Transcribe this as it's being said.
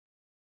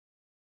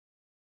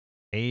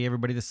Hey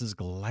everybody, this is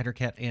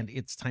Glidercat, and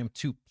it's time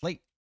to play.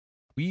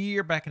 We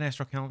are back in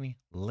Astro Colony.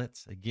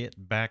 Let's get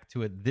back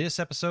to it. This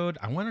episode,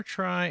 I want to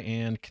try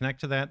and connect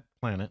to that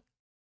planet,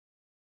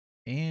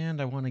 and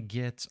I want to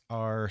get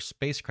our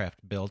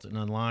spacecraft built and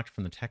unlocked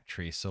from the tech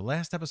tree. So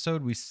last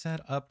episode, we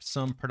set up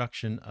some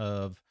production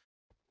of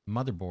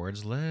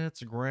motherboards.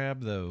 Let's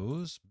grab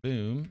those.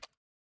 Boom.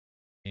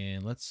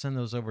 And let's send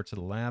those over to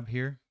the lab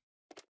here.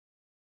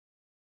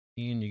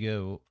 In you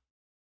go.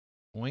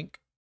 Oink.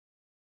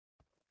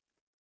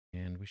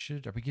 And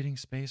are we getting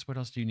space? What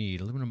else do you need?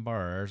 Aluminum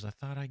bars. I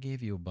thought I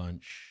gave you a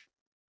bunch.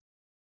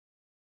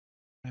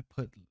 I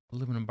put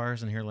aluminum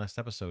bars in here last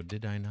episode.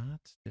 Did I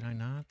not? Did I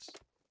not?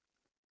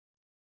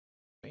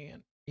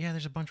 Man. Yeah,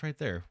 there's a bunch right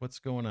there. What's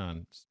going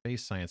on?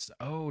 Space science.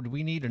 Oh, do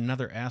we need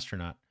another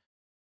astronaut?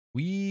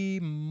 We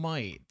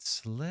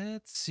might.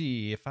 Let's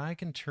see if I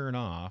can turn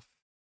off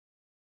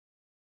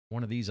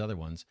one of these other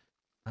ones.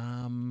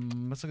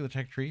 Let's look at the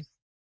tech tree.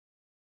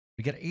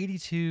 We got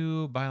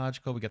 82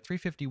 biological. We got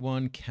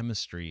 351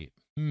 chemistry.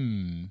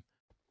 Can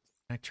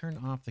I turn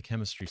off the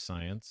chemistry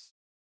science?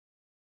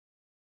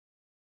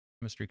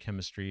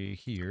 Chemistry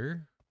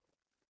here.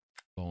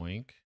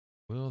 Boink.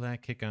 Will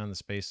that kick on the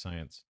space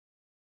science?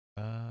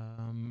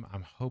 I'm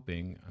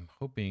hoping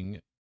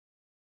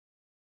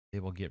they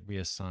will get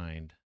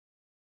reassigned.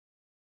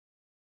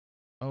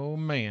 Oh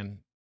man,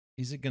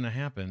 is it gonna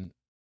happen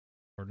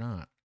or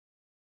not?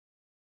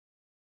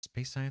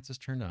 Space science is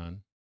turned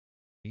on.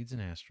 Needs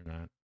an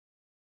astronaut.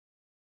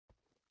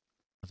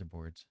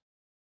 Motherboards.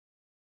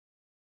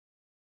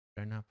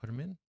 Did I not put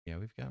them in? Yeah,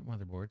 we've got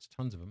motherboards,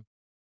 tons of them.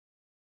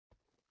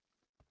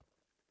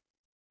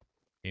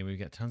 And we've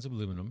got tons of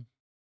aluminum.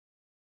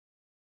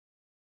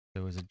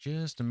 So is it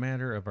just a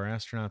matter of our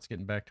astronauts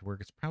getting back to work?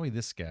 It's probably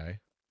this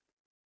guy.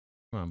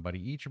 Come on,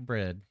 buddy, eat your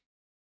bread.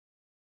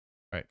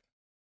 All right.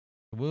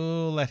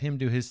 We'll let him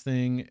do his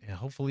thing.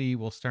 Hopefully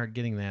we'll start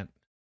getting that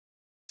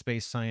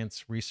space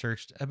science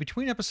researched.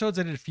 Between episodes,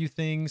 I did a few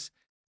things.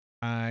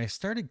 I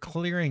started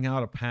clearing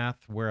out a path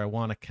where I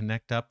want to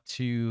connect up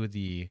to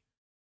the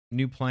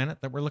new planet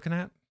that we're looking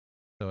at.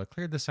 So I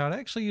cleared this out. I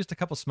actually used a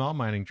couple small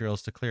mining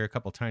drills to clear a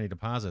couple tiny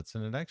deposits,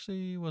 and it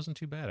actually wasn't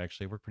too bad.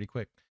 Actually, it worked pretty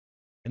quick.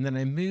 And then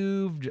I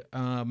moved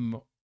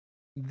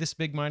this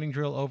big mining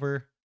drill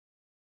over.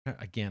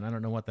 Again, I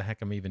don't know what the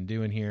heck I'm even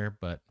doing here,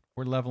 but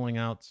we're leveling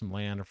out some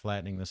land or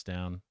flattening this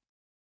down.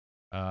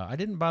 I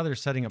didn't bother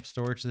setting up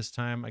storage this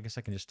time. I guess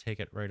I can just take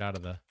it right out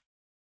of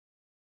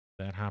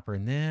that hopper.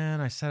 And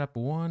then I set up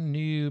one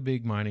new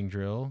big mining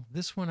drill.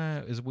 This one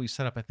is what we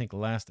set up, I think,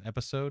 last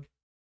episode.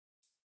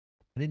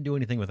 I didn't do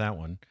anything with that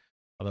one,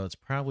 although it's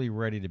probably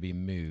ready to be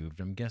moved.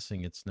 I'm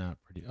guessing it's not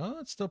pretty. Oh,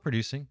 it's still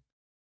producing.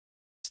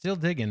 Still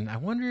digging. I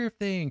wonder if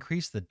they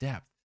increase the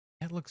depth.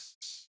 That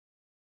looks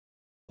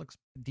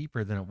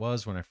deeper than it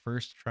was when I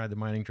first tried the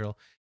mining drill.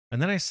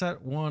 And then I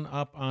set one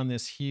up on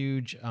this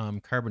huge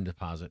carbon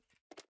deposit.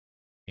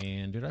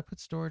 And did I put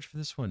storage for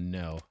this one?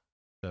 No.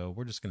 So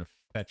we're just going to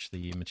fetch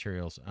the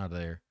materials out of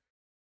there.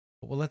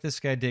 But we'll let this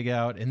guy dig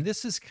out. And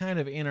this is kind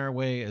of in our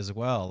way as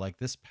well. Like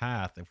this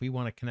path, if we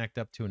want to connect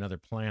up to another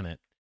planet,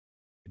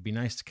 it'd be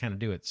nice to kind of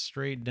do it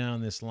straight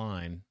down this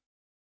line.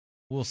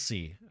 We'll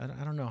see. I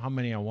don't know how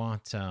many I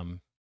want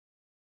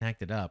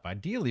connected up.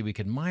 Ideally, we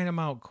could mine them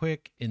out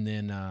quick and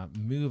then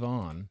move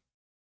on.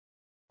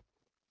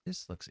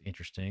 This looks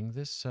interesting.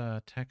 This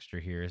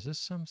texture here, is this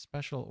some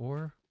special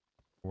ore?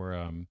 Or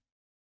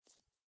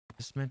is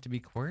this meant to be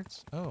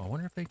quartz? Oh, I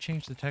wonder if they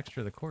changed the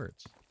texture of the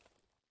quartz.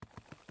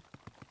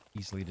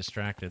 Easily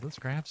distracted. Let's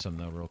grab some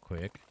though real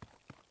quick.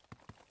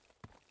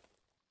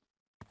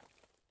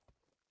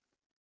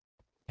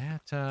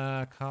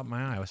 That caught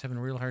my eye. I was having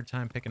a real hard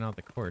time picking out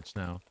the quartz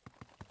now.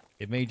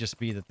 It may just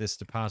be that this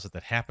deposit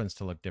that happens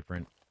to look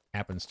different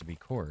happens to be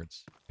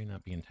quartz. May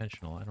not be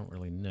intentional. I don't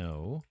really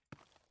know.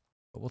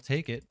 But we'll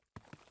take it.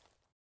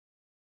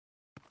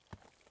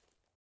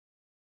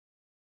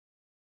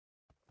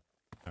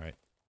 All right.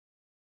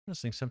 I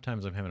just think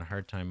sometimes I'm having a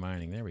hard time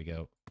mining. There we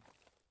go.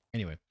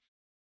 Anyway,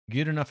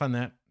 good enough on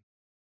that.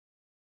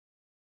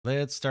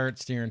 Let's start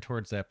steering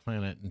towards that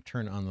planet and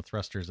turn on the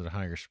thrusters at a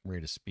higher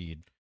rate of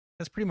speed.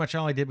 That's pretty much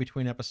all I did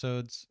between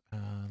episodes.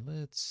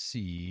 Let's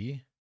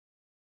see.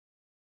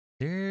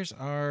 There's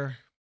our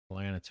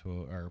planet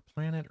or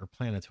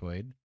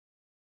planetoid.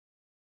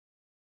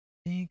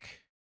 I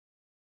think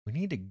we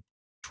need to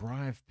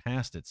drive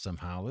past it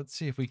somehow. Let's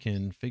see if we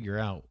can figure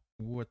out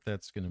what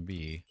that's going to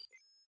be.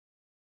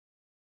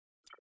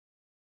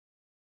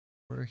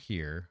 We're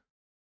here.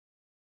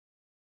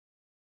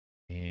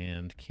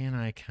 And can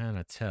I kind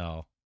of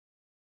tell?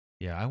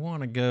 Yeah, I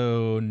want to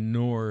go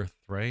north,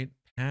 right?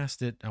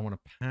 Past it. I want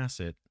to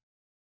pass it.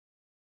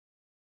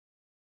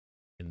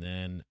 And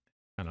then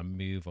kind of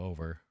move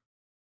over.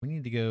 We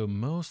need to go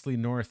mostly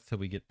north till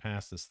we get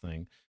past this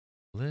thing.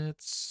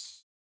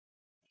 Let's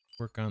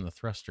work on the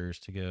thrusters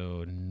to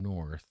go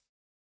north.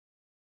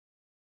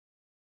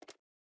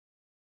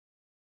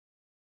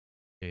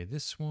 Okay,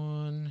 this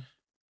one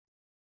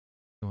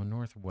going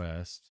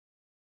northwest.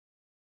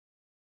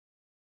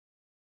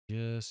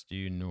 Just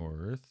due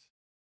north.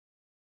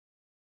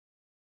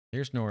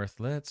 There's north.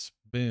 Let's,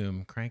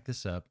 boom, crank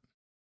this up.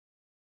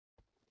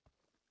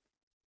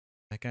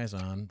 That guy's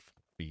on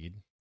full speed.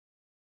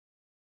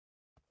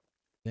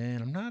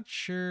 Then I'm not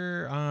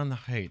sure on the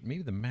height.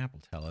 Maybe the map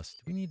will tell us.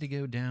 Do we need to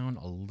go down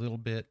a little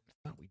bit?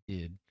 I thought we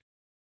did.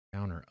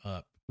 Down or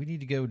up? We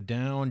need to go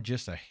down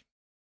just a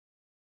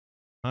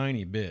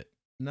tiny bit.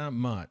 Not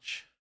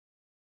much.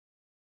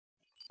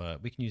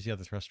 But we can use the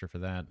other thruster for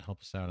that.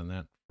 Help us out on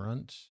that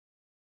front.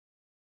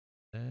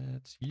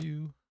 That's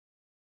you.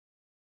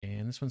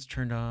 And this one's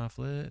turned off.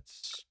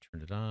 Let's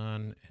turn it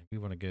on. And we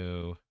want to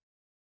go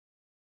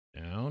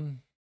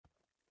down.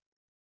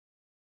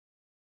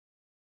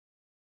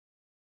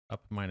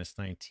 Up minus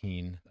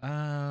 19.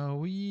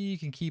 We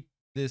can keep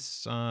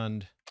this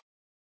on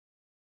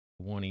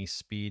 20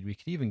 speed. We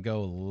could even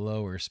go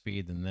lower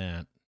speed than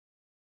that.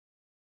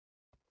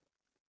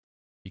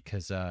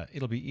 Because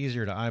it'll be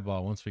easier to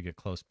eyeball once we get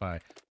close by.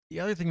 The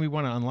other thing we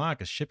want to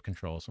unlock is ship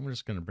control. So I'm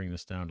just going to bring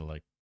this down to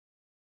like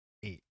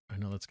 8. I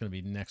know that's going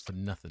to be next to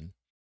nothing.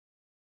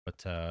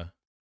 But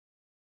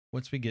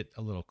once we get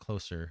a little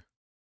closer,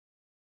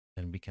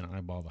 then we can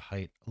eyeball the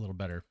height a little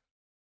better.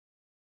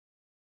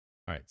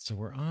 All right, so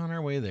we're on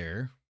our way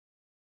there.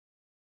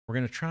 We're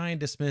going to try and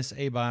dismiss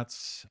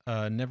A-Bot's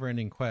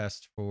never-ending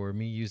quest for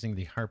me using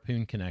the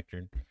harpoon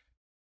connector.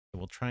 So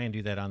we'll try and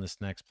do that on this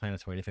next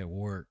planetoid if it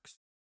works.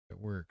 If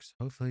it works.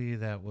 Hopefully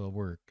that will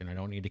work, and I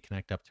don't need to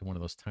connect up to one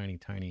of those tiny,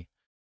 tiny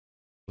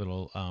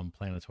little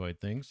planetoid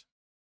things.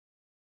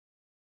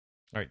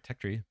 All right, tech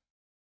tree.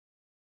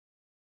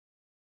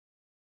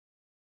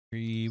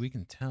 We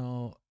can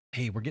tell,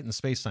 hey, we're getting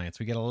space science.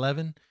 We get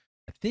 11.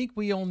 I think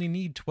we only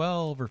need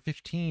 12 or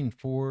 15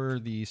 for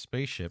the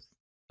spaceship.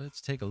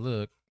 Let's take a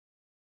look.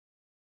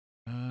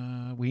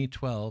 We need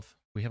 12.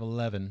 We have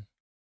 11.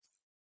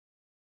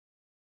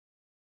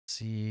 Let's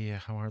see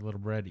how our little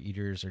bread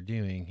eaters are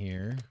doing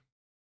here.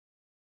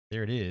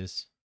 There it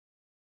is.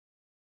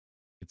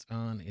 It's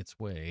on its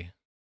way.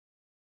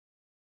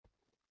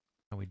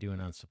 How we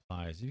doing on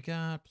supplies? You've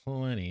got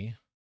plenty.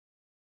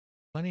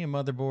 Plenty of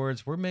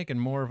motherboards. We're making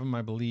more of them,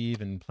 I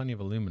believe, and plenty of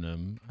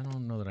aluminum. I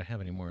don't know that I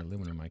have any more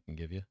aluminum I can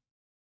give you.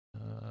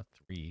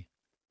 3.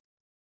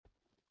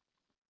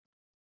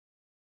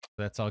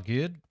 That's all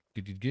good.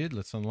 Good, good, good.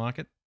 Let's unlock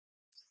it.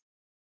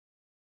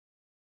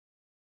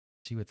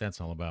 See what that's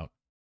all about.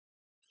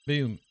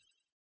 Boom.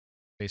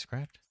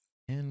 Spacecraft.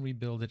 And we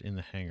build it in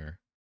the hangar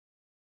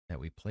that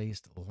we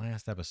placed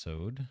last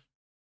episode.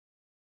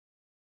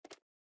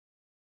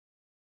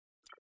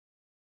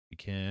 We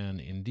can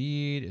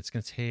indeed. It's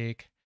going to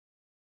take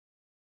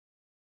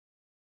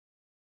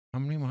how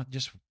many?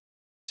 Just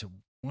to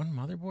one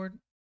motherboard?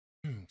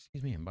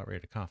 Excuse me, I'm about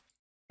ready to cough.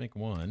 Make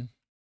one.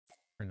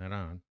 Turn that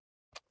on.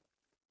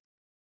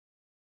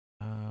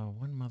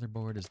 One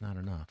motherboard is not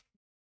enough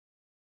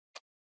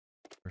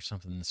for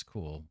something this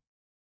cool.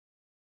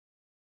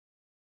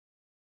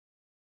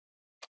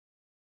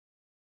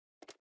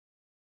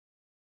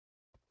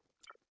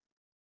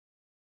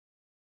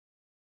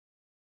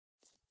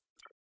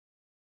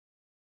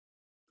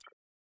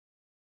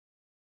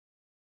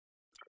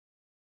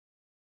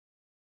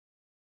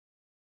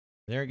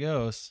 There it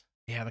goes.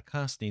 Yeah, the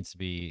cost needs to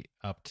be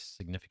upped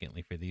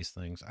significantly for these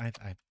things. I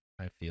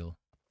feel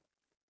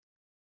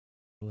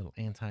a little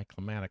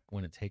anticlimactic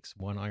when it takes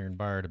one iron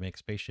bar to make a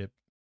spaceship.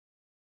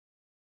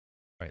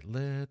 All right,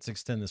 let's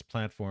extend this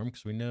platform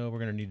because we know we're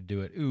going to need to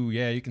do it. Ooh,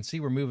 yeah, you can see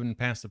we're moving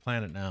past the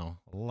planet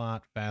now a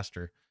lot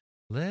faster.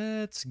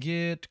 Let's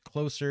get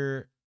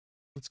closer.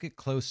 Let's get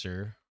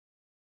closer.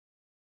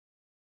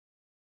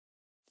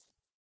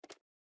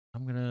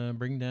 I'm going to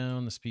bring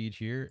down the speed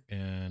here,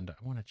 and I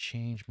want to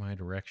change my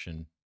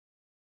direction.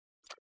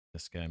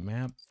 This guy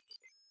map.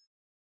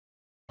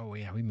 Oh,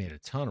 yeah, we made a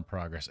ton of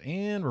progress,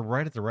 and we're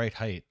right at the right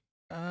height.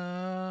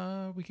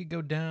 We could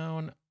go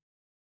down.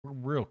 We're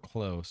real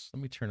close.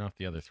 Let me turn off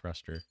the other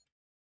thruster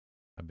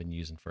I've been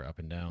using for up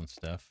and down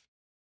stuff.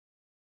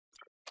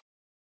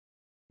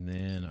 And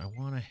then I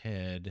want to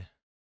head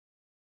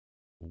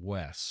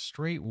west,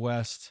 straight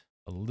west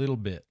a little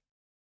bit.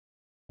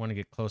 Want to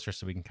get closer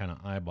so we can kind of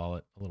eyeball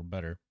it a little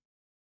better.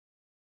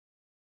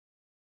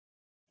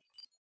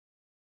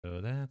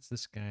 So that's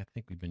this guy. I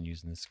think we've been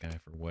using this guy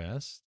for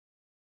west.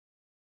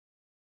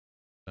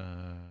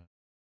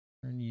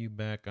 Turn you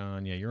back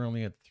on. Yeah, you're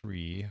only at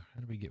 3.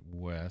 How do we get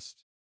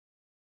west?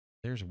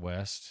 There's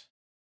west.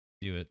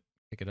 Do it.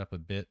 Kick it up a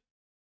bit.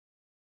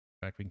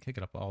 In fact, we can kick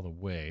it up all the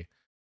way.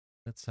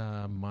 Let's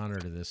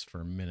monitor this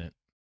for a minute.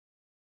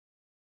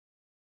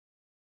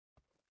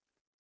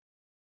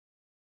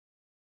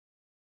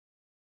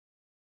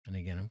 And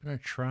again, I'm going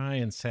to try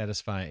and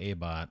satisfy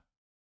A-Bot's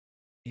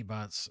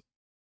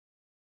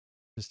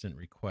consistent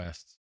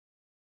requests.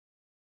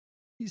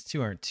 These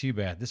two aren't too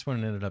bad. This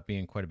one ended up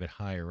being quite a bit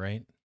higher,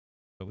 right?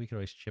 But we could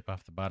always chip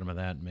off the bottom of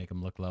that and make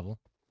them look level.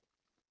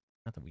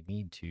 Not that we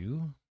need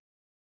to.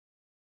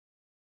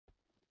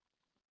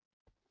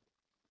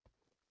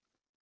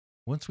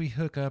 Once we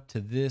hook up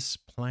to this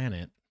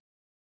planet,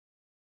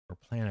 or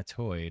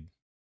planetoid,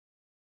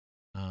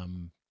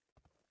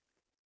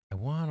 I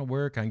want to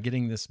work on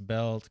getting this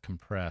belt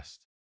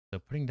compressed. So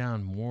putting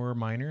down more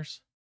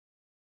miners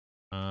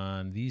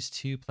on these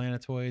two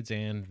planetoids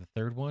and the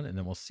third one, and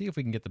then we'll see if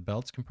we can get the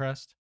belts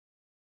compressed.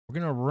 We're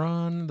going to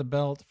run the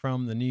belt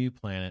from the new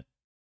planet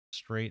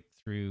straight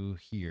through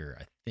here,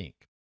 I think.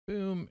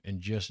 Boom, and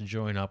just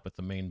join up with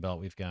the main belt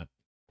we've got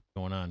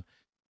going on.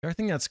 The other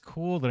thing that's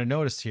cool that I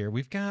noticed here,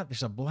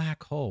 there's a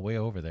black hole way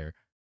over there.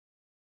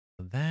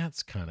 So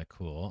that's kind of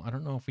cool. I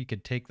don't know if we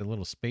could take the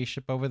little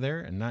spaceship over there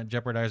and not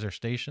jeopardize our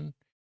station.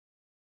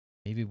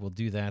 Maybe we'll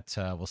do that.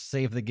 We'll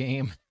save the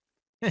game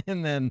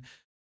and then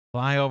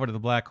fly over to the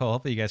black hole.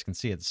 Hopefully you guys can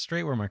see it. It's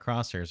straight where my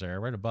crosshairs are,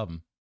 right above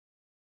them.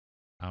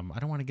 I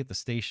don't want to get the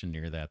station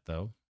near that,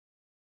 though.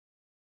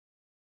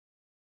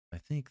 I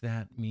think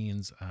that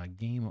means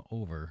game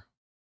over.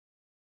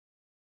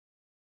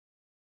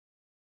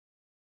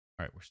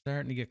 All right, we're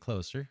starting to get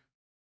closer.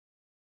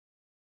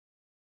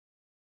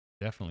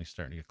 Definitely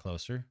starting to get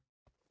closer.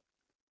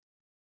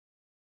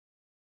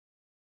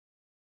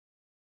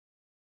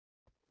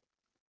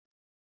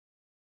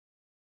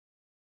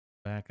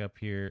 Back up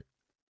here.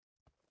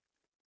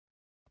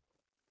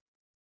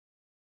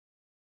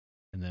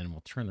 And then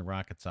we'll turn the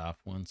rockets off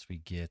once we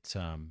get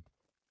too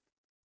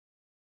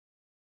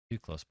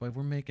close. Boy,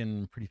 we're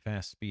making pretty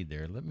fast speed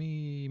there. Let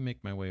me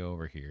make my way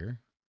over here.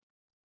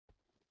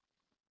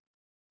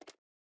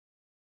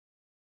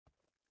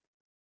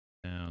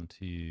 Down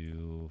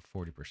to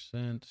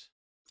 40%. It's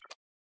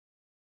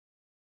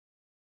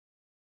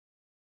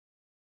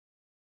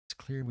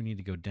clear we need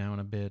to go down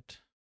a bit.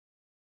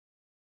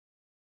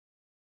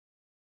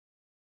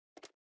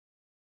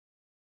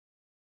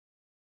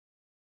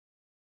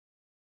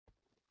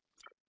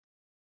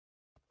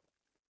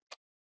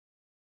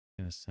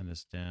 Gonna send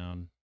us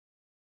down.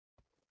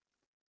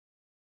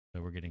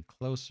 So we're getting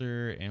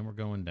closer and we're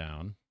going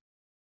down.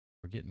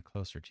 We're getting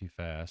closer too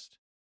fast.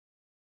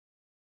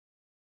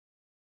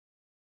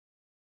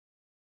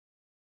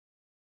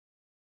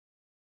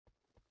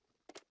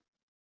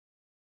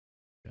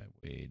 Got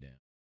way down.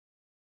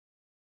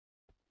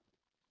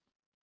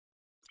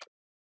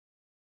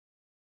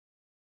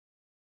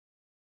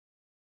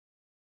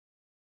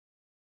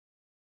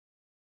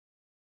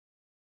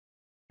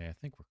 Okay, I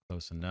think we're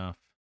close enough.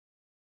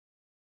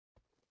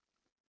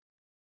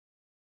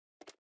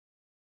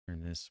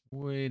 Turn this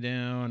way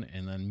down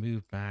and then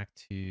move back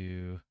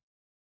to,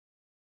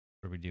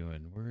 what are we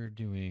doing? We're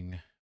doing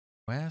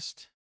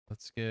west.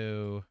 Let's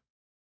go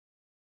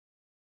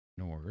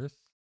north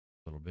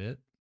a little bit.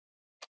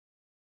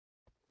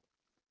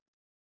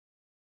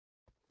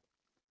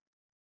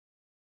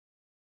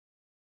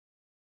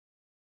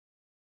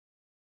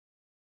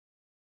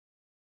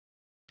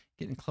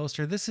 Getting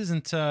closer. This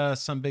isn't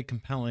some big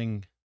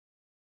compelling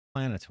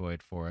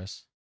planetoid for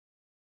us.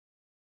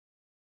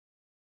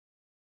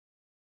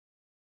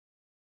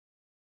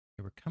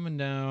 Okay, we're coming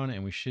down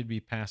and we should be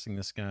passing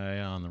this guy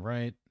on the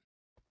right.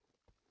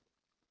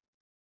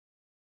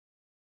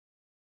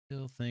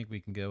 Still think we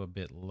can go a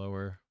bit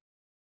lower.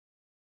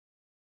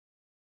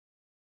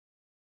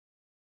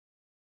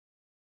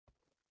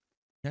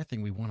 The other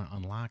thing we want to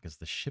unlock is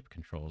the ship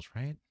controls,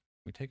 right?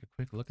 We take a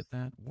quick look at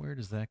that. Where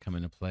does that come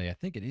into play? I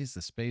think it is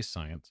the space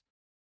science.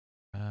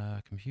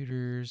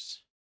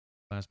 Computers,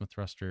 plasma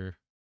thruster,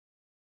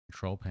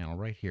 control panel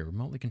right here.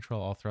 Remotely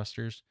control all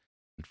thrusters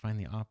and find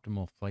the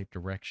optimal flight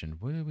direction.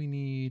 What do we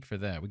need for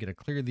that? We got to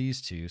clear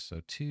these two.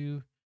 So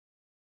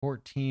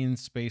 214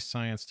 space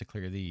science to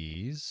clear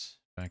these.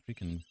 In fact, we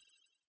can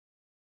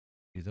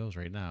do those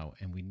right now.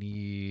 And we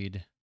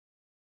need...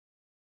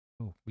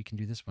 Oh, we can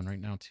do this one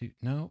right now too.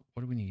 No,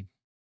 what do we need?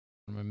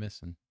 What am I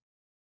missing?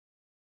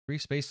 3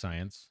 space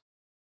science.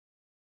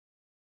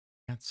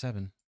 Got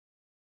 7.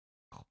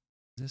 Oh,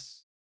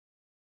 this...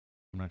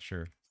 I'm not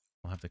sure.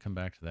 I'll have to come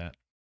back to that.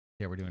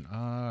 Yeah, we're doing...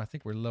 I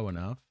think we're low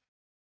enough.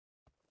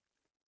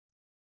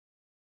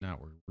 Now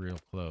we're real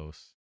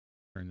close.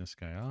 Turn this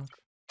guy off.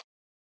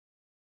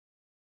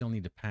 Still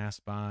need to pass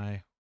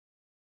by.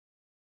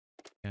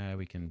 Yeah,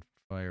 we can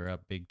fire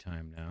up big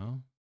time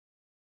now.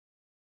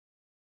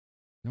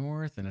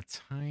 North and a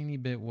tiny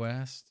bit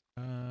west.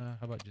 How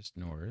about just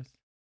north?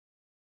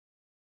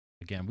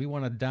 Again, we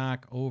want to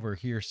dock over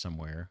here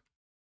somewhere.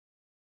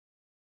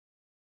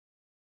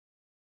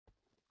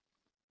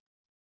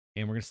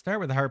 And we're going to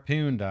start with the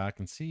harpoon dock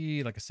and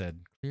see, like I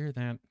said, clear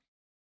that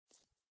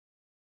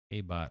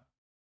A-bot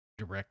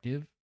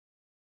directive.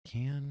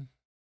 Can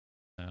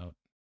out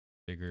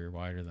bigger,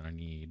 wider than I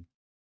need.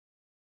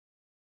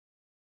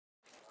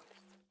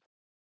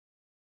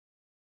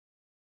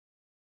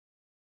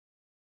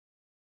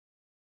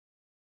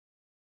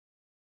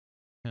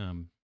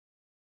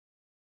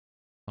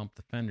 Pump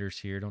the fenders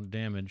here, don't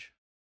damage.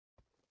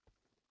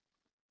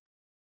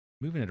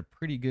 Moving at a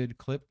pretty good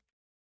clip.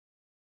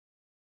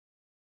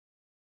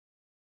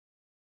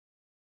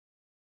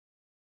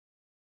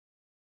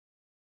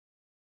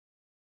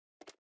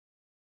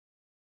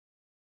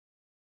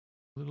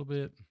 A little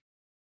bit.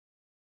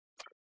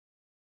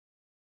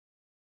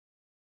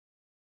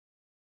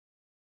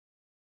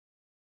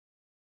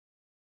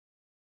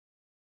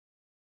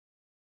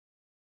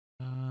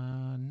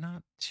 Not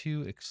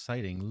too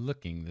exciting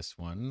looking, this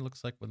one.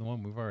 Looks like the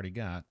one we've already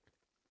got.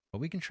 But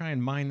we can try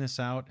and mine this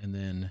out and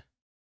then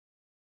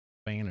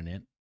abandon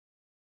it.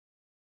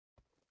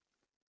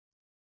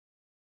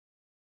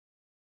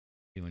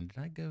 Did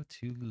I go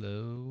too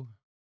low?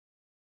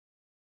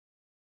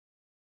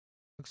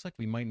 Looks like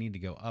we might need to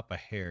go up a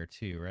hair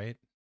too, right?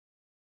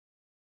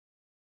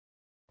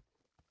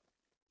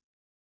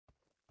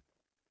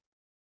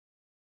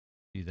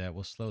 Do that.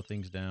 We'll slow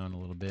things down a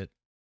little bit.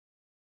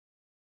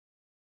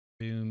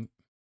 Boom.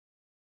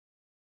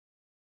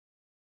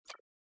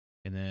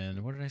 And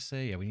then what did I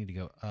say? Yeah, we need to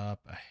go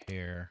up a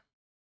hair.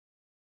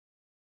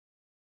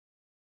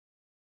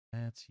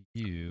 That's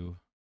you.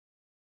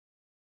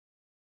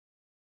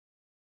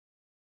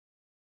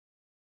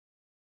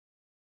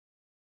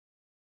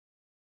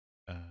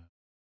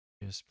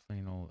 Just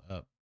plain old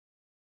up.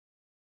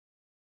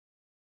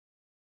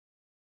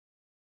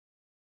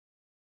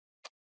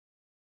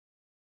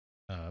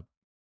 Up.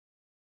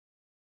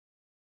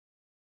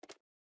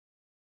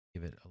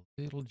 Give it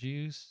a little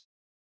juice.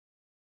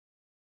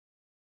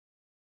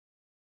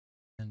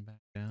 And back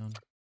down.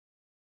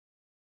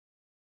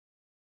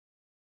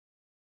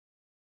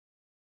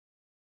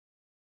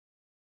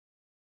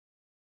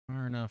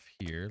 Far enough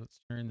here. Let's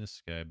turn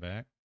this guy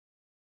back.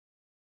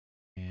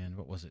 And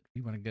what was it?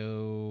 We want to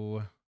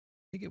go, I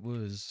think it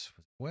was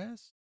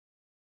west.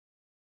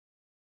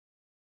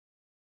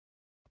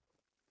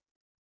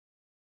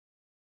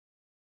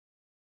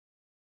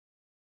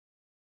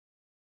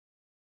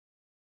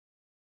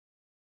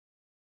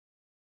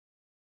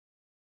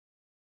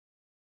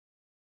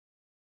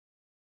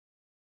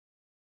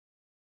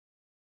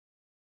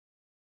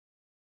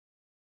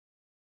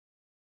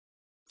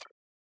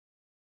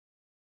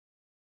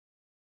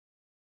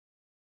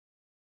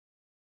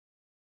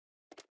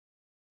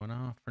 One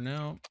off for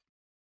now.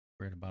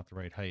 We're at about the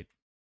right height.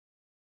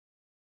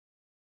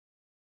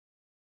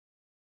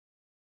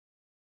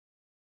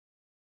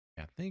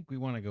 Yeah, I think we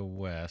want to go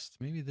west.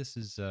 Maybe this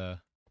is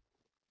a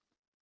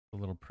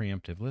little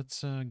preemptive.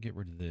 Let's get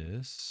rid of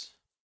this.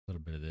 A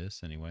little bit of this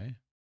anyway.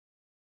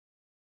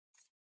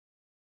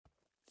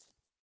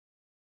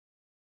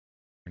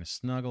 We're going to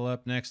snuggle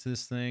up next to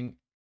this thing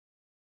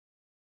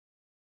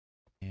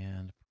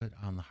and put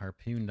on the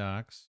harpoon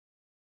docks.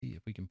 See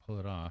if we can pull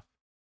it off.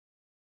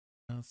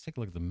 Now, let's take a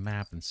look at the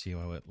map and see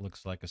how it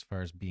looks like as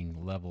far as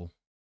being level.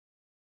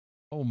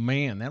 Oh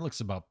man, that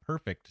looks about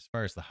perfect as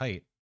far as the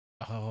height.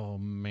 Oh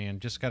man,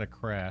 just got a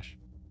crash.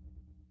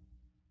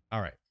 All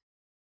right.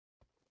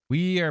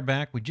 We are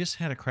back. We just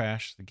had a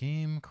crash. The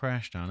game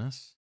crashed on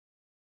us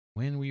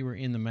when we were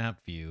in the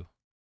map view.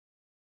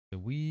 So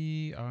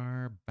we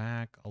are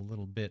back a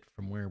little bit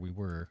from where we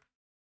were.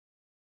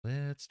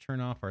 Let's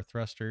turn off our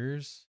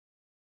thrusters.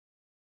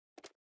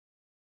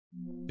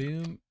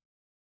 Boom.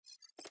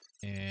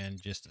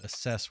 And just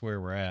assess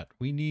where we're at.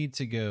 We need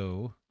to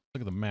go.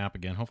 Look at the map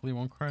again. Hopefully it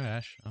won't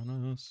crash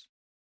on us.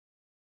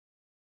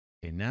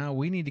 Okay, now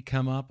we need to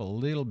come up a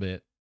little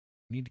bit.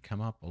 We need to come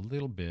up a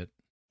little bit.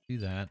 Do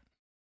that.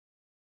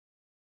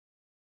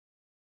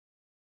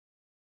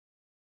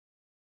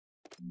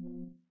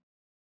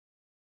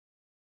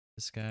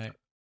 This guy.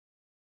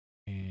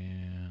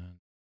 And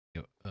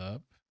go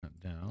up,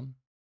 not down.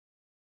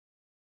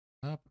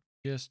 Up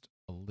just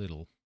a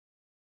little.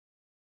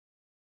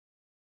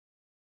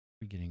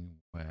 We're getting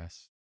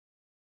west.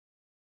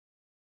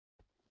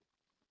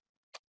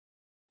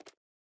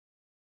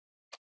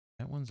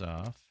 That one's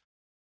off.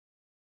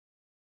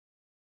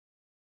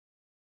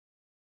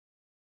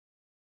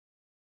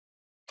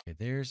 Okay,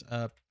 there's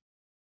up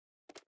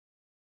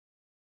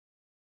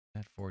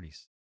at 40.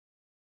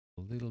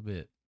 A little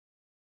bit.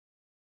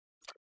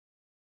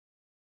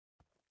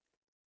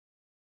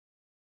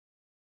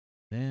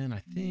 Then I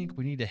think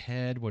we need to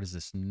head, what is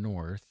this,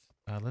 north.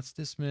 Let's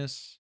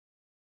dismiss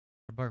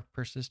our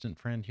persistent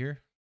friend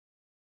here.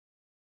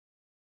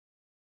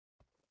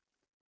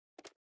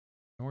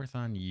 North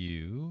on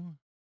you.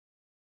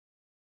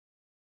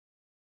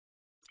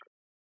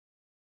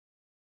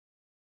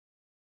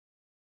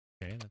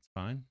 Okay, that's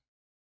fine.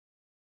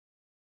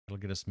 That'll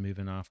get us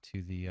moving off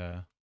to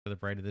the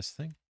right of this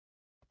thing.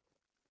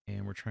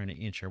 And we're trying to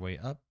inch our way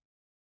up.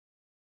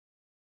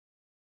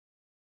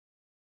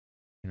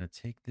 Gonna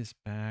take this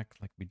back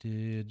like we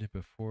did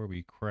before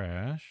we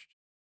crashed.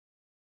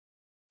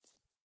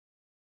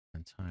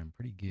 And time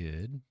pretty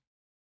good.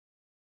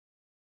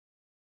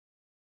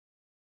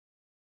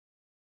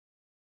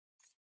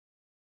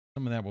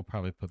 Some of that we'll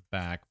probably put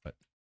back, but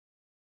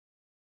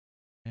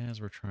as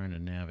we're trying to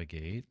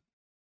navigate,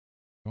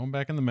 going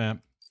back in the map.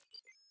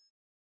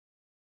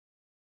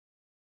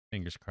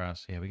 Fingers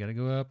crossed. Yeah, we got to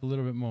go up a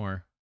little bit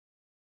more.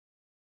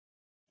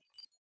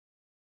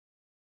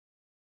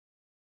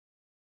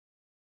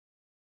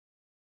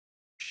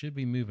 Should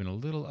be moving a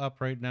little up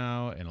right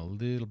now and a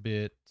little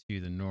bit to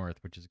the north,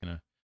 which is going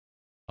to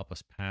help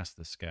us pass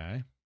this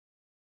guy.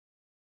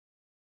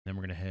 Then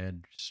we're going to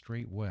head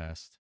straight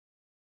west.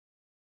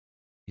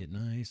 Get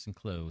nice and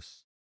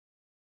close.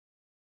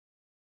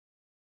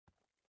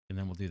 And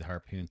then we'll do the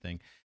harpoon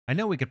thing. I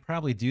know we could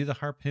probably do the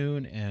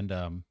harpoon and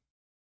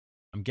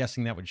I'm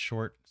guessing that would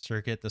short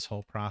circuit this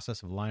whole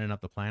process of lining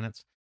up the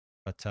planets,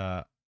 but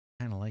I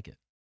kind of like it.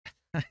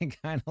 I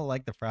kind of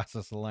like the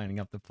process of lining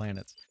up the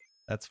planets.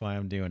 That's why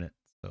I'm doing it.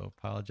 So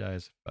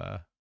apologize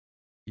if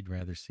you'd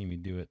rather see me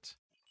do it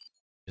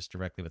just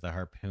directly with a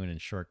harpoon and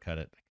shortcut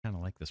it. I kind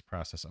of like this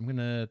process. I'm going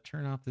to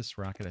turn off this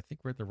rocket. I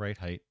think we're at the right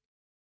height.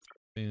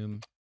 Boom.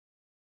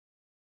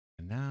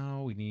 And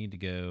now we need to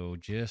go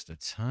just a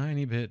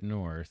tiny bit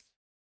north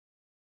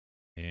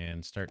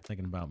and start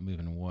thinking about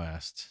moving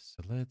west.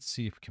 So let's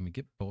see if can we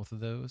get both of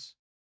those.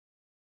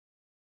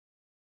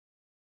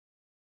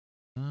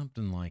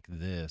 Something like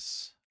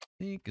this, I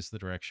think, is the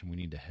direction we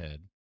need to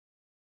head.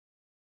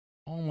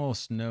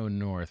 Almost no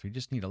north. We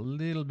just need a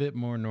little bit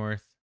more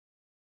north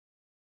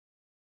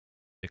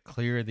to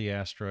clear the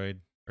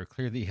asteroid or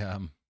clear the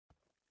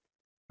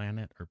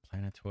planet or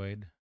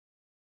planetoid.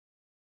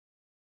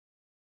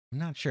 I'm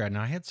not sure.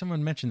 Now, I had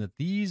someone mention that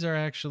these are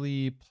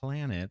actually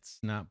planets,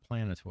 not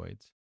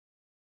planetoids.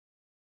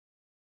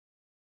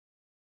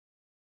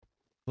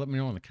 Let me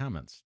know in the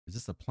comments. Is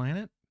this a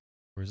planet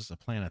or is this a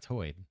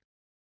planetoid?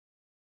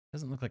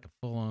 Doesn't look like a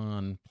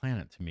full-on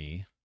planet to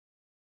me,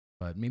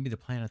 but maybe the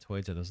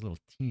planetoids are those little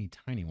teeny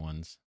tiny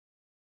ones.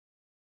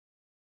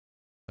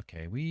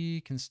 Okay,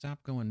 we can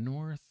stop going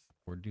north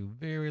or do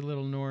very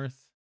little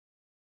north.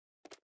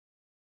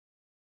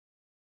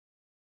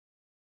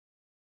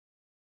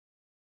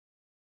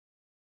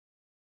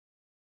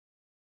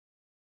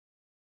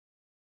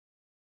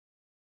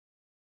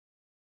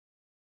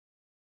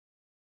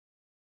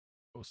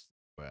 Coast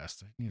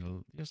west. I need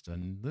just a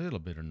little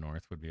bit of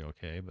north would be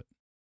okay, but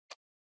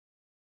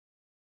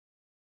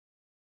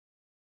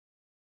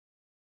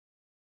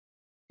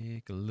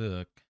take a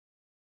look.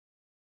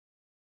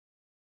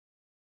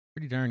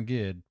 Pretty darn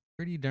good.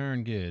 Pretty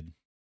darn good.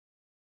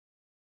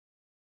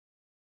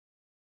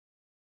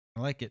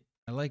 I like it.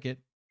 I like it.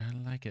 I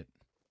like it.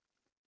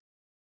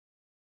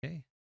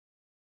 Okay.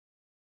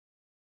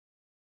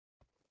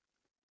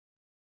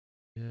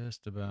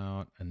 Just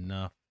about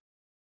enough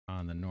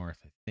on the north,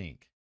 I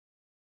think.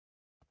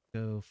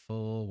 Go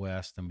full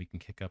west, and we can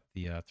kick up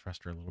the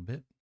thruster a little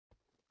bit.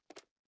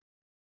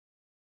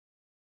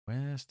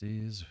 West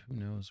is who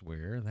knows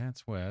where.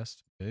 That's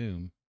west.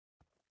 Boom.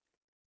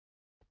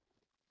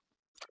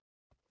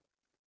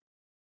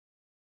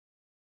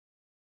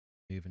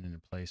 Moving into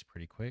place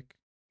pretty quick.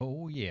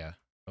 Oh, yeah.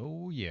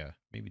 Oh, yeah.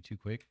 Maybe too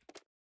quick.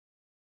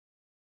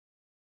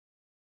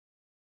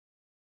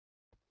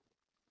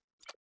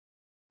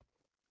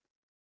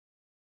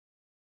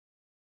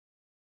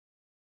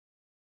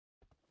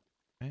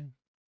 Okay.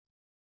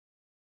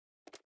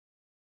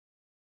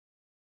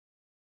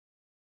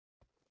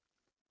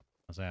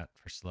 How's that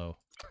for slow?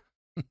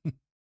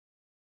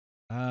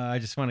 I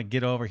just want to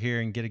get over here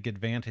and get a good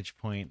vantage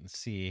point and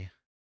see.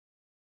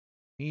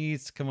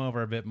 Needs to come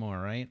over a bit more,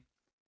 right?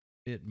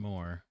 Bit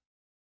more.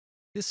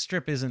 This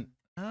strip isn't...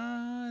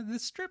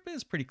 this strip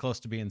is pretty close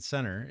to being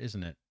center,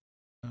 isn't it?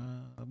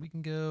 We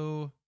can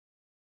go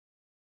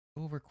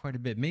over quite a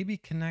bit. Maybe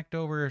connect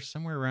over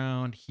somewhere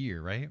around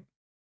here, right?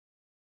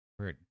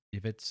 Where it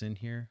divots in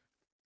here.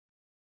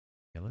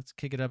 Yeah, let's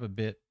kick it up a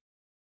bit.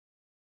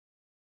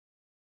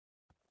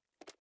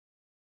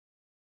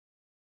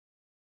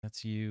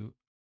 That's you.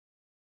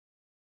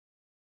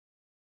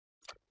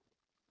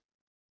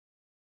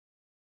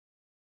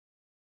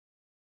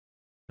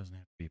 Doesn't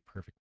have to be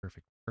perfect,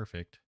 perfect,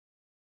 perfect.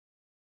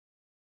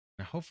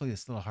 Now, hopefully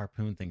this little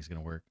harpoon thing's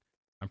going to work.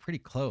 I'm pretty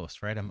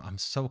close, right? I'm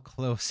so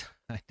close.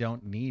 I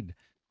don't need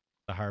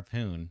the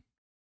harpoon.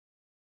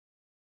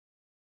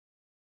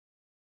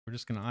 We're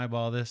just going to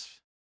eyeball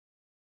this.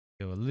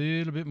 Go a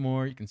little bit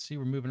more. You can see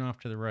we're moving off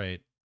to the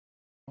right.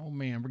 Oh,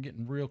 man, we're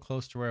getting real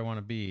close to where I want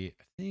to be.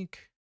 I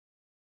think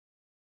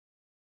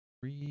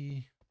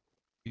 3,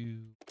 2,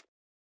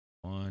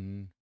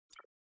 1.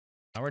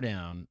 Power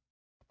down.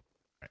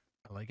 All right,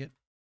 I like it.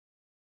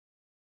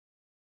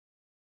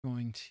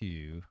 Going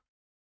to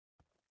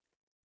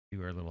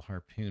do our little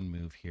harpoon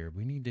move here.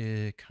 We need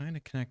to kind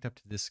of connect up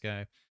to this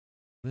guy.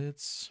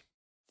 Let's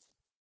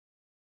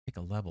take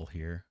a level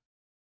here.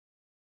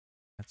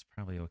 That's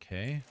probably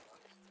okay.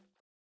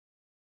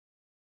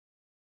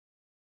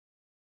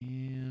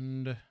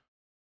 And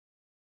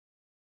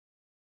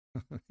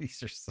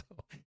these are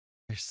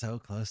they're so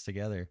close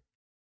together.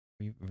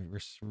 We're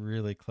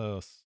really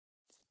close.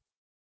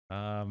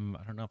 I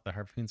don't know if the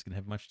harpoon's gonna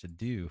have much to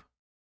do.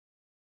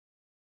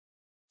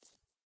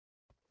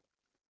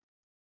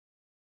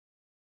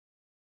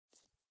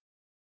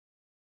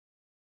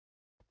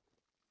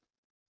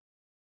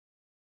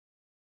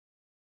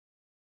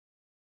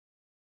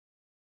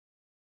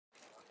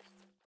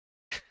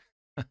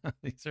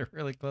 These are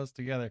really close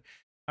together.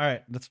 All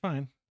right, that's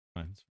fine.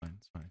 Fine, it's fine,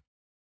 it's fine.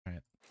 All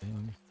right.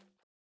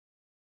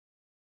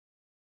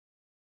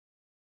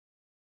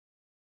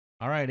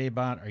 All right,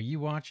 A-Bot, are you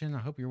watching? I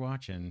hope you're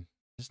watching.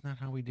 Is this not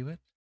how we do it?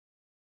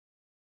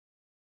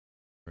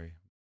 Sorry.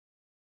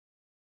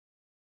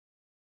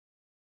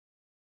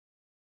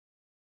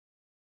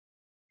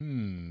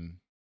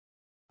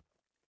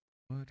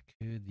 What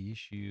could the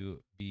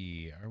issue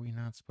be? Are we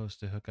not supposed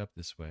to hook up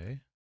this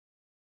way?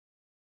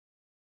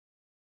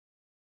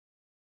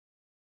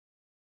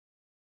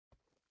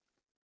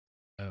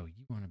 Oh,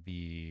 you want to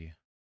be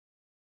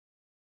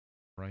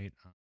right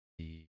on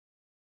the...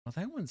 Well,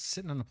 that one's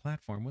sitting on the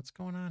platform. What's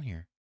going on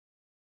here?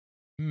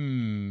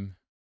 You're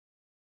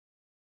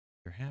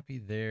happy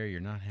there.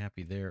 You're not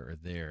happy there or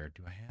there.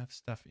 Do I have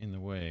stuff in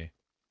the way?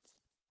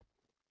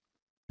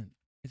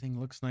 Everything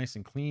looks nice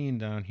and clean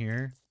down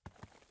here.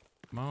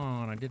 Come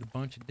on, I did a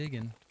bunch of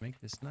digging to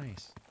make this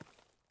nice.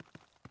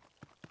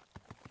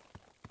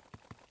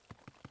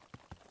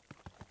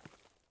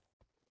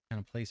 Kind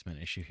of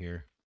placement issue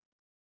here.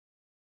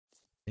 I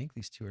think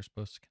these two are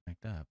supposed to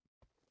connect up.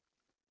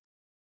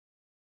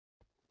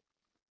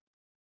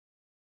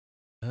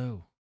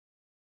 Oh.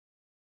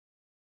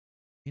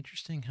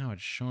 Interesting how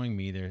it's showing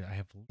me there. I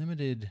have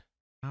limited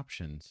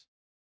options.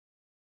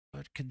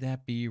 What could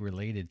that be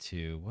related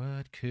to?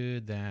 What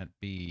could that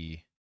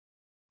be?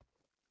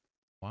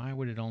 Why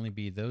would it only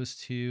be those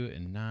two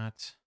and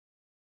not...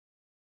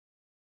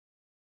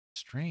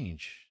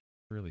 Strange.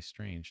 Really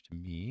strange to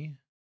me.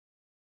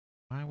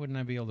 Why wouldn't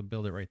I be able to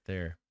build it right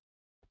there?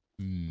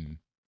 Seems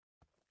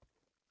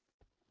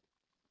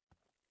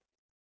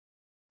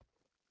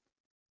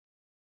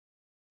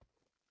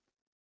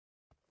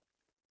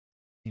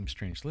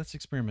strange. Let's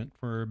experiment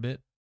for a bit.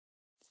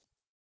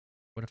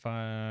 What if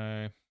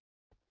I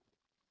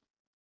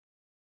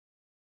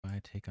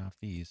take off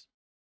these?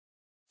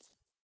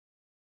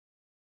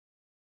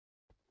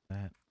 Does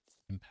that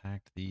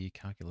impact the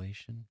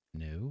calculation?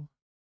 No.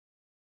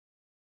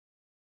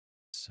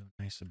 So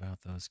nice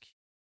about those keys.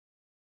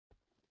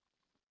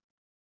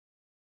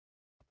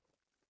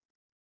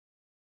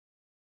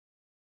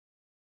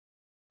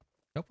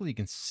 Hopefully you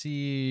can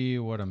see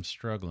what I'm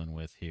struggling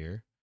with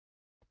here.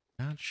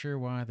 Not sure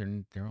why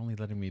they're only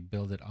letting me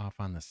build it off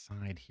on the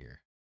side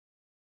here.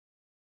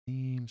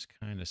 Seems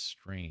kind of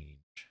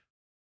strange.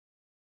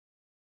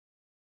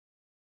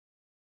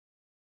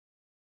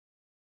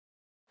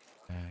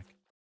 Back.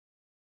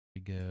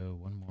 We go.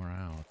 One more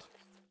out.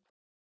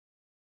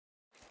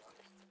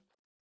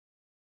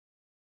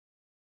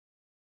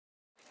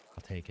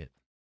 I'll take it.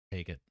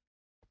 Take it.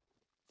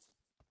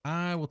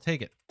 I will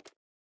take it.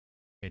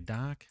 Okay,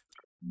 dock.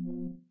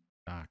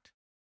 Docked.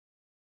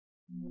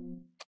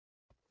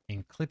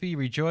 And Clippy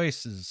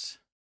rejoices.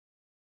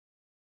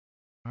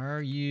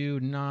 Are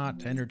you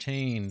not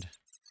entertained?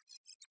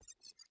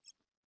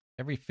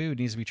 Every food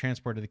needs to be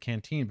transported to the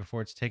canteen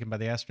before it's taken by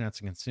the astronauts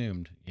and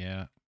consumed.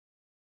 Yeah.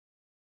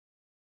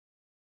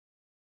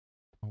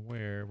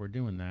 Aware we're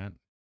doing that.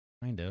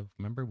 Kind of.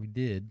 Remember, we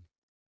did.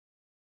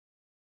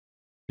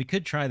 We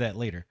could try that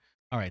later.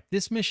 All right,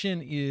 this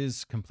mission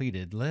is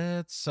completed.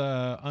 Let's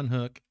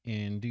unhook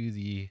and do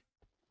the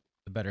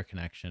better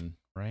connection,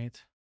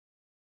 right?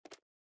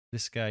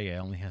 This guy, yeah,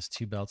 only has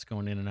 2 belts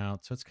going in and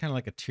out, so it's kind of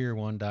like a tier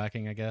 1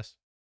 docking, I guess.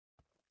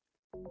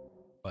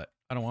 But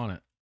I don't want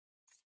it.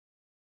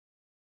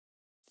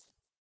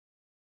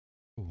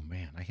 Oh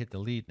man, I hit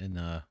delete and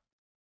not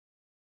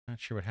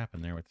sure what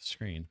happened there with the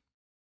screen.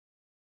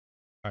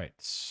 All right.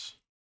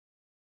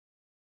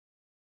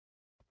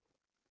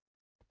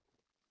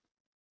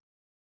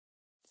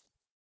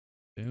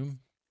 Boom.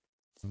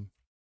 Boom.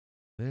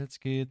 Let's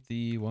get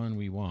the one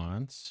we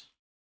want.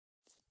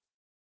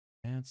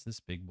 That's this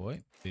big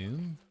boy.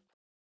 Boom.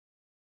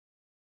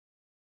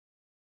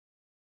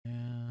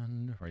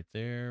 And right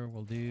there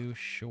we'll do.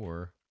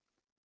 Sure.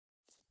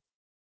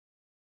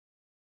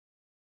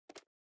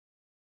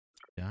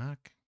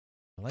 Dock.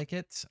 I like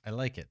it. I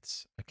like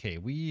it. Okay,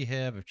 we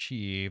have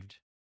achieved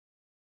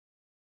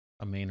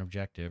a main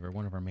objective, or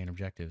one of our main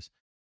objectives.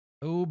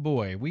 Oh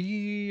boy,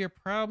 we are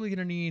probably going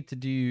to need to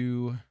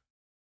do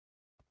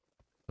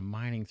the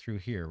mining through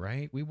here,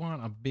 right? We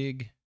want a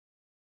big,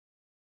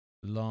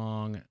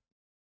 long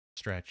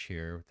stretch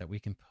here that we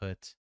can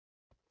put...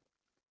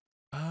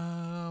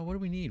 what do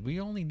we need? We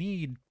only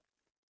need...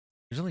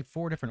 There's only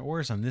 4 different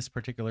ores on this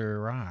particular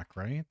rock,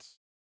 right?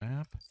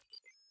 Map.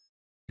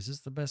 Is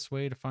this the best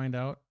way to find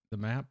out the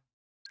map?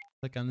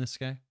 Click on this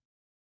guy.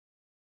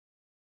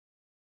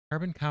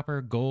 Carbon,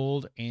 copper,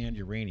 gold, and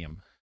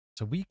uranium.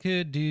 So we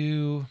could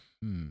do...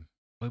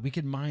 But we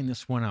could mine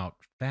this one out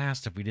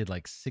fast if we did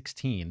like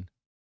 16,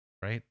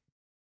 right?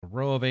 A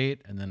row of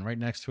 8, and then right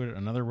next to it,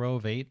 another row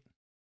of 8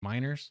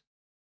 miners.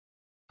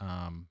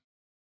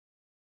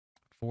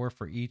 4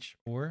 for each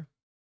ore.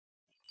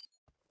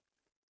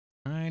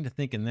 Kind of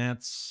thinking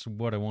that's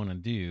what I want to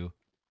do.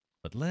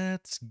 But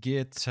let's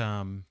get...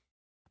 yeah,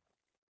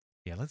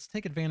 let's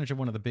take advantage of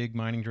one of the big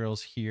mining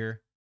drills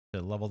here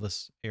to level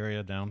this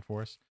area down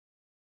for us.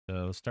 So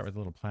let's start with a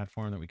little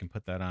platform that we can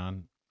put that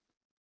on.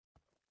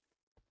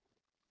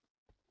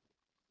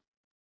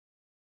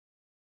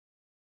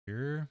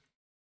 Here.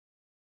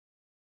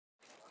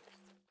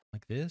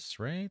 Like this,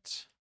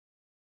 right?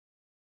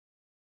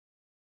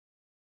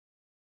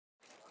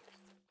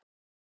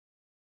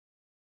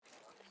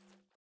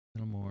 A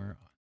little more.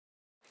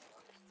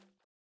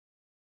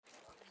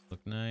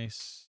 Look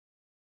nice.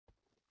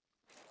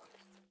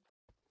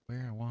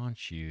 where I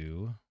want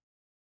you.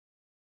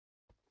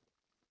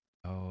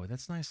 Oh,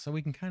 that's nice. So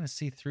we can kind of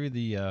see through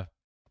the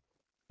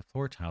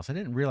floor tiles. I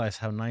didn't realize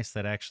how nice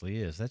that actually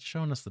is. That's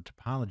showing us the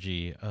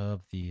topology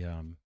of the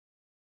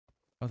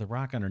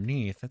rock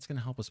underneath. That's going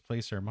to help us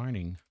place our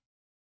mining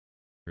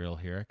drill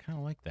here. I kind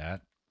of like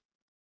that.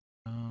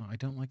 I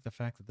don't like the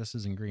fact that this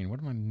is in green. What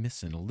am I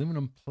missing?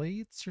 Aluminum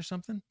plates or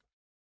something?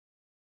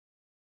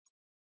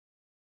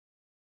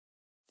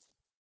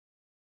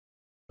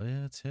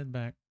 Let's head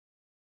back.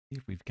 See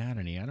if we've got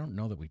any. I don't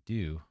know that we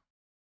do.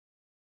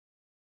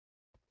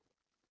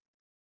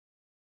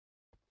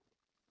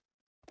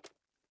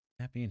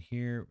 That being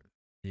here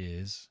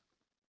is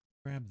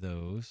grab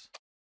those.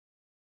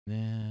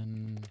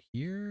 Then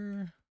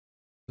here,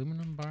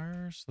 aluminum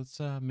bars. Let's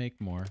make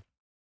more.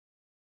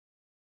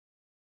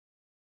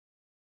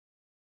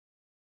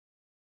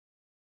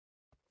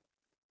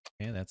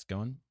 Okay, that's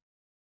going.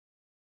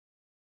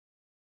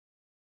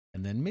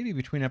 And then maybe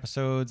between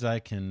episodes I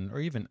can, or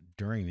even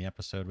during the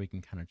episode, we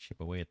can kind of chip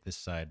away at this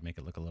side, make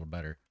it look a little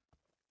better.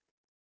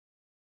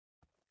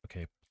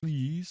 Okay,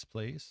 please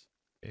place.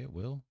 Okay, it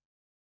will.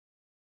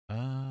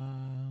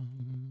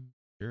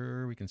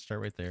 Sure, we can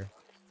start right there.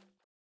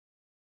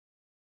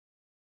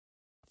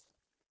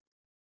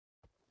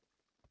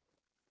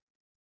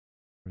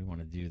 We want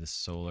to do the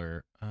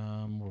solar.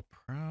 We're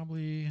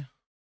probably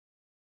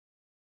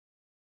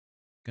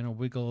gonna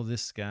wiggle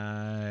this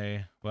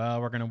guy.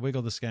 Well, we're gonna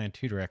wiggle this guy in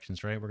two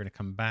directions, right? We're gonna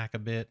come back a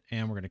bit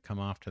and we're gonna come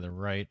off to the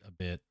right a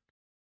bit.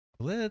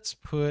 Let's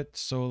put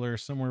solar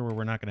somewhere where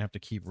we're not gonna have to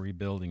keep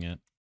rebuilding it.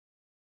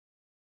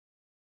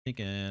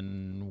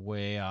 Thinking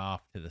way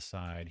off to the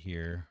side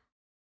here.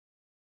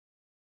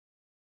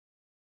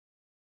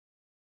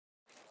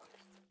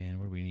 And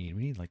what do we need?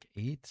 We need like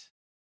 8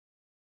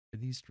 for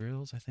these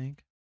drills, I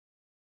think.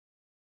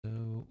 So,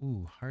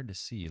 ooh, hard to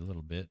see a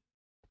little bit.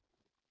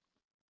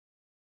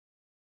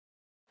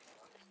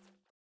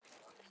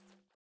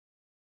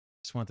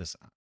 Just want this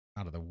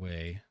out of the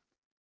way.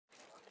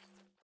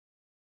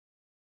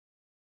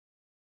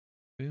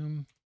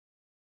 Boom.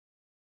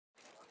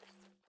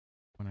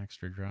 One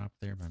extra drop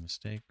there by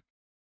mistake.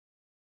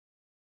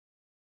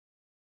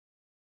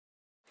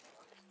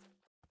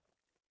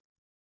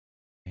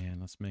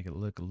 And let's make it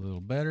look a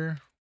little better.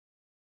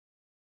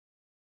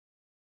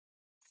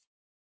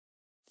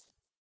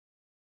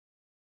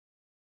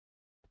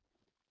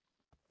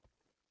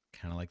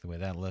 Kind of like the way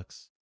that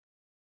looks.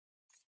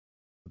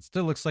 It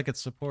still looks like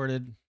it's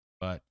supported,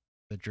 but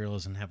the drill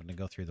isn't having to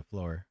go through the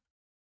floor.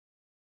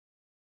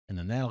 And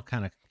then that'll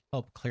kind of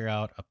help clear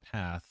out a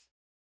path.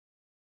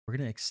 We're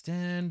going to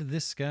extend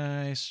this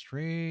guy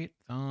straight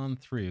on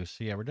through.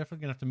 So yeah, we're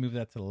definitely going to have to move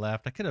that to the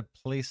left. I could have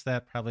placed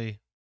that probably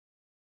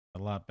a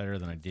lot better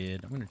than I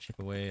did. I'm going to chip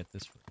away at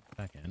this for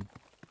a second.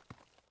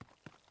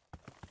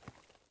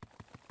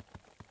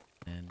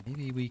 And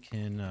maybe we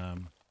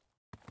can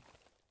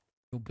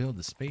go build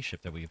the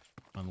spaceship that we've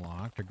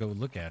unlocked, or go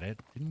look at it.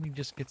 Didn't we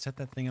just set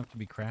that thing up to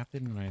be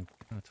crafted and I kind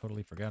of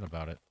totally forgot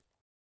about it?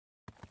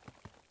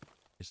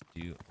 Just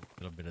do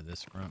a little bit of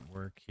this grunt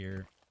work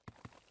here.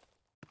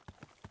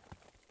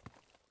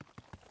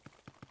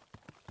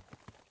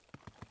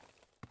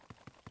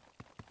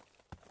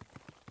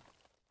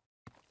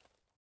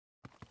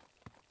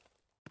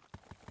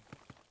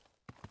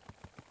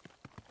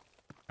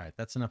 All right,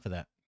 that's enough of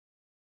that.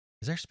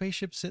 Is our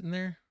spaceship sitting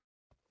there?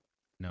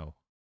 No.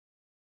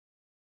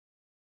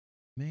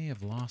 May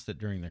have lost it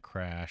during the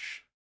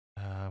crash,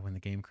 when the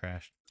game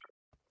crashed.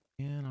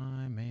 Can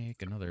I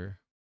make another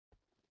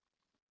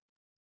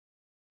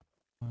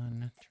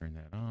one? Turn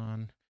that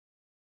on.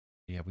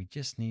 Yeah, we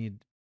just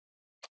need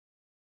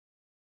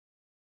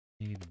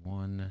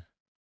one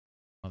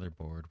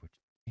motherboard, which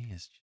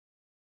is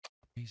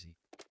crazy.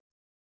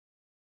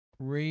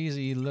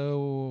 Crazy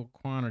low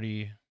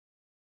quantity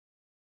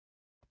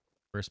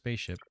for a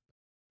spaceship.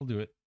 We'll do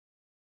it.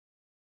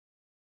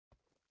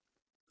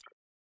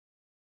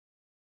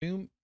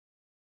 Boom.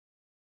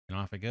 And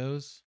off it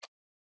goes.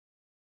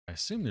 I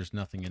assume there's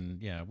nothing in...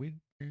 Yeah,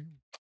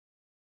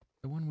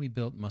 the one we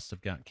built must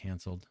have got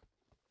canceled.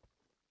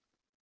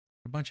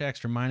 A bunch of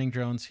extra mining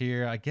drones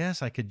here. I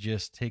guess I could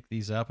just take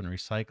these up and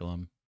recycle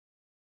them.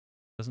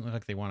 Doesn't look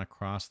like they want to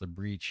cross the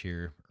breach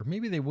here. Or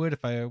maybe they would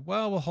if I...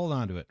 Well, we'll hold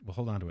on to it. We'll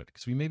hold on to it.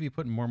 Because we may be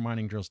putting more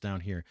mining drills down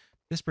here.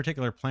 This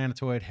particular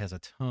planetoid has a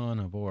ton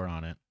of ore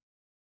on it.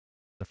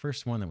 The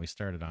first one that we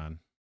started on.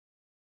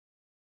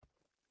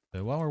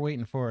 So while we're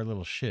waiting for our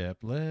little ship,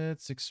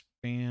 let's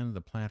expand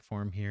the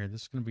platform here.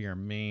 This is going to be our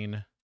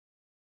main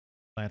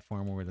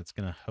platform where that's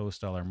going to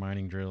host all our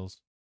mining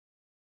drills.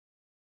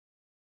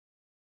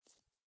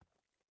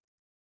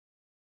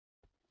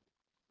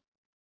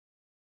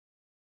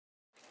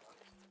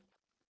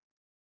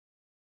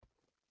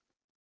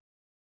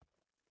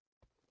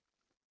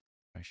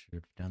 I should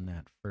have done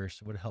that first.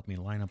 It would have helped me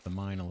line up the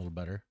mine a little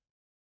better.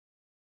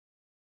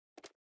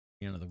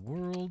 The end of the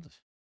world.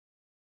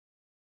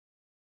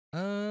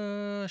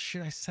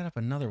 Should I set up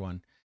another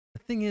one? The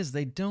thing is,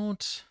 they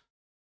don't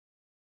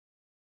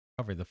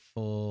cover the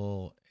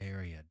full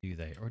area, do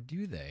they? Or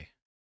do they?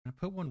 I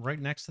put one right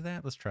next to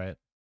that. Let's try it.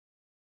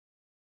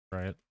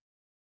 Try it.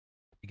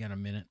 We got a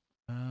minute.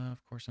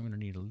 Of course, I'm going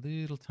to need a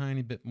little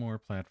tiny bit more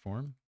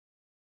platform.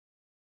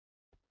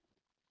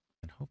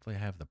 And hopefully I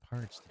have the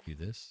parts to do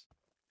this.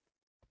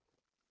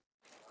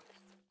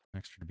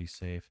 Extra to be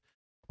safe.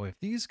 Boy, if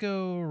these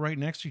go right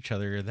next to each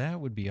other, that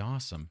would be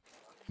awesome.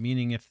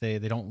 Meaning if they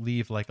don't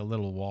leave like a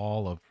little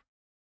wall of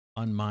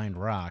unmined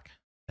rock,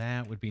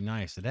 that would be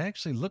nice. It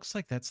actually looks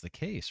like that's the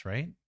case,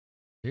 right?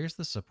 There's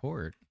the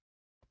support.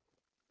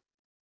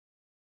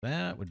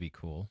 That would be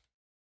cool.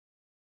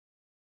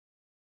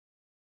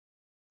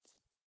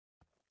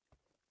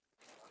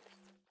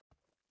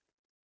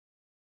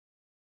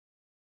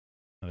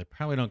 Now, they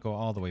probably don't go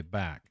all the way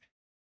back,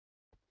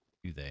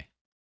 do they?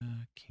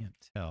 Can't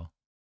tell.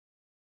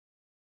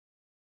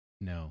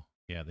 No.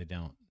 Yeah, they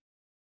don't.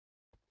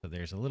 So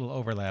there's a little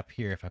overlap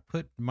here. If I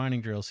put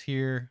mining drills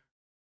here,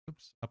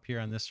 oops, up here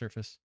on this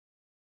surface,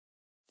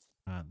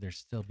 there'd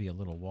still be a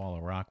little wall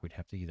of rock we'd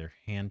have to either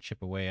hand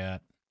chip away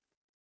at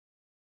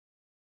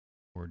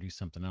or do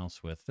something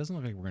else with. Doesn't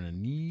look like we're going to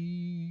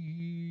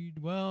need,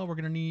 well, we're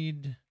going to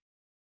need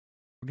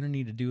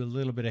to do a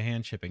little bit of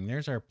hand chipping.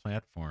 There's our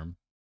platform.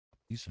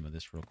 Do some of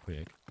this real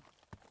quick.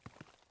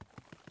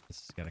 This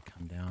has got to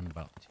come down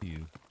about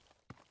 2.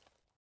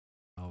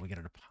 Oh, we got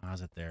a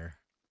deposit there.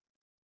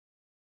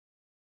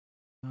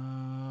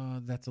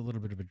 That's a little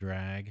bit of a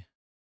drag.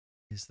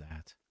 What is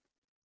that?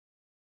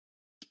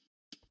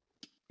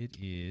 It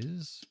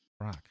is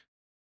rock.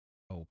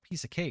 Oh,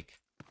 piece of cake.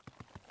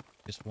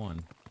 Just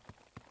one.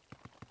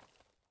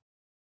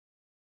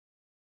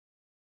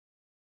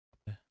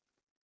 I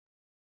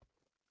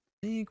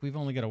think we've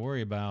only got to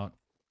worry about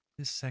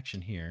this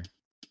section here.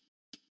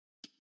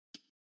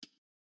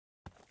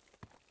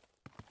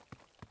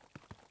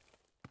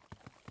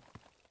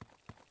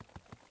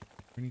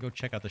 We're going to go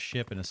check out the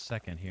ship in a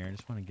second here. I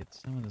just want to get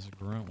some of this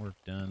grunt work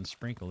done,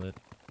 sprinkle it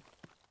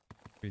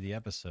through the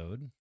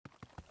episode.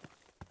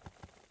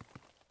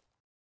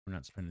 We're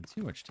not spending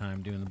too much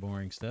time doing the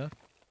boring stuff.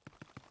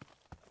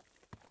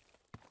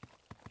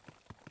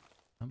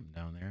 Something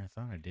down there. I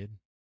thought I did.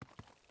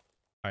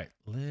 All right,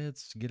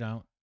 let's get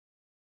out.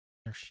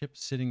 Our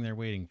ship's sitting there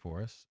waiting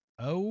for us.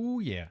 Oh,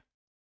 yeah.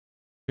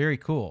 Very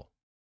cool.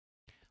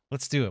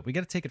 Let's do it. We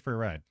got to take it for a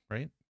ride,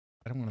 right?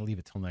 I don't want to leave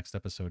it till next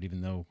episode,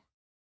 even though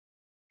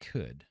I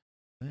could.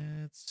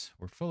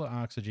 We're full of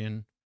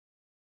oxygen.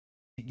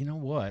 You know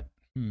what?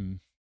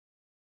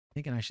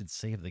 Thinking I should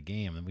save the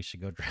game and we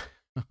should go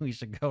we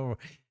should go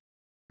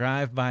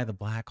drive by the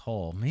black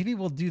hole. Maybe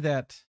we'll do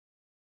that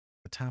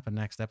at the top of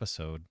next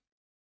episode.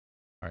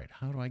 All right,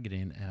 how do I get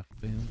in? F,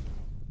 boom.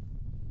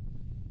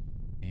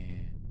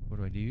 And what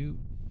do I do?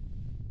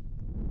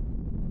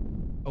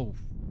 Oh.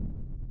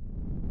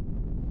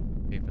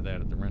 Pay for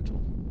that at the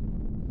rental.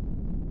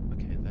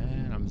 Okay,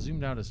 then I'm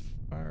zoomed out as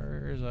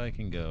far as I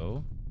can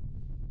go.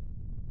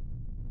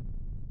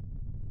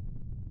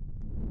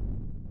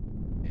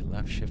 Okay,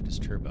 left shift is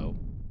turbo.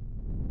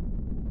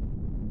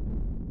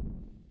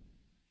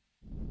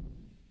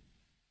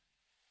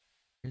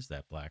 Here's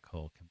that black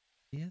hole. Can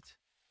we see it?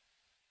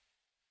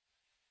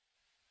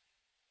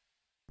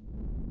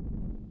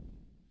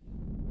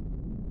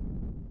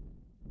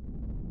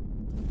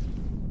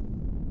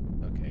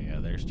 Okay, yeah,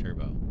 there's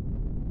turbo.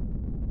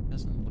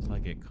 Doesn't look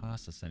like it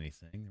costs us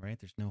anything, right?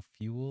 There's no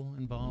fuel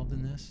involved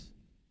in this.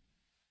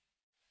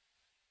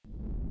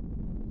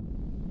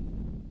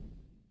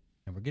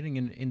 And we're getting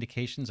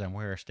indications on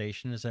where our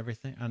station is,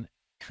 everything on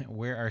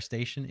where our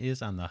station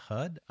is on the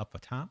HUD up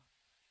atop.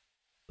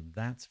 So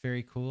that's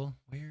very cool.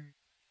 Where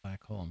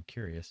black hole? I'm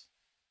curious.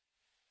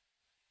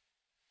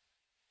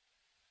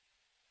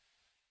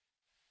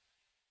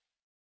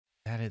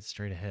 That is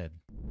straight ahead.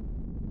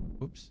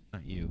 Oops,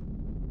 not you.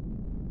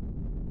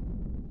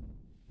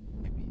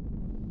 Maybe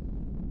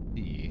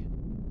D.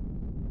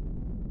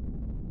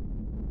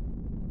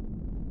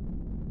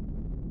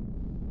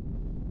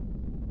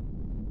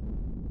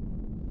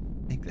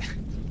 I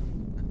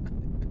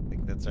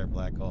think that's our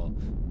black hole.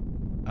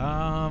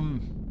 I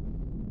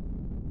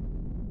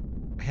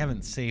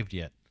haven't saved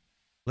yet.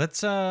 Let's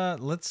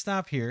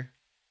stop here.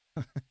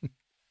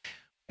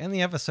 End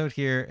the episode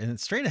here, and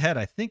straight ahead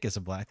I think is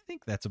I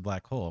think that's a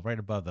black hole right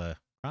above the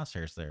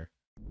crosshairs there.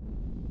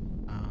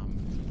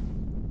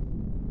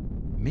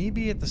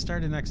 Maybe at the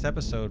start of next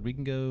episode we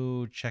can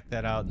go check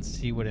that out and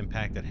see what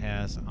impact it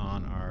has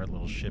on our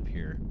little ship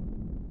here.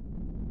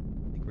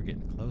 I think we're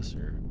getting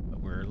closer,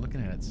 but we're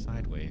looking at it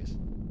sideways.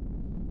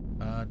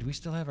 Do we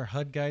still have our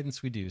HUD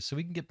guidance? We do, so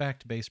we can get back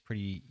to base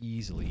pretty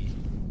easily.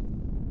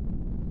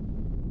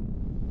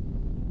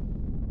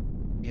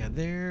 Yeah,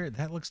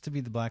 that looks to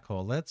be the black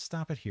hole. Let's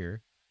stop it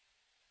here.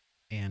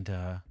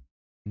 And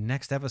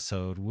next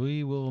episode,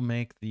 we will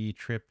make the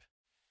trip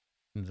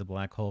into the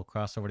black hole,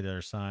 cross over to the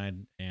other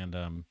side, and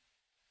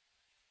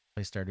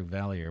play Stardew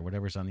Valley or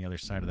whatever's on the other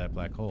side of that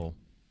black hole.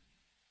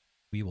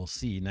 We will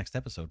see next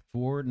episode.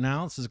 For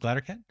now, this is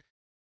Glidercat,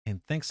 and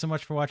thanks so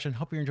much for watching.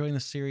 Hope you're enjoying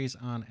this series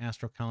on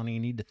Astro Colony. I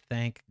need to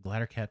thank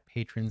Glidercat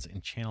patrons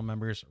and channel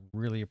members.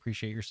 Really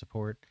appreciate your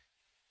support.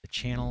 The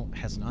channel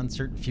has an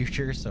uncertain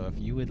future, so if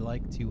you would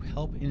like to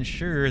help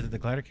ensure that the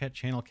Glidercat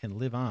channel can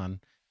live on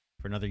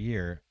for another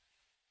year,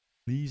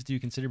 please do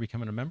consider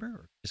becoming a member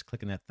or just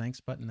clicking that thanks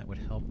button. That would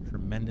help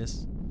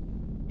tremendous.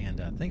 And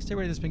thanks to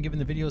everybody that's been giving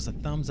the videos a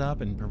thumbs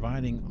up and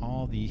providing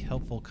all the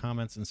helpful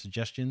comments and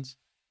suggestions.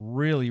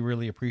 Really,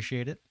 really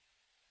appreciate it.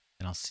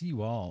 And I'll see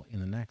you all in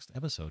the next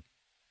episode.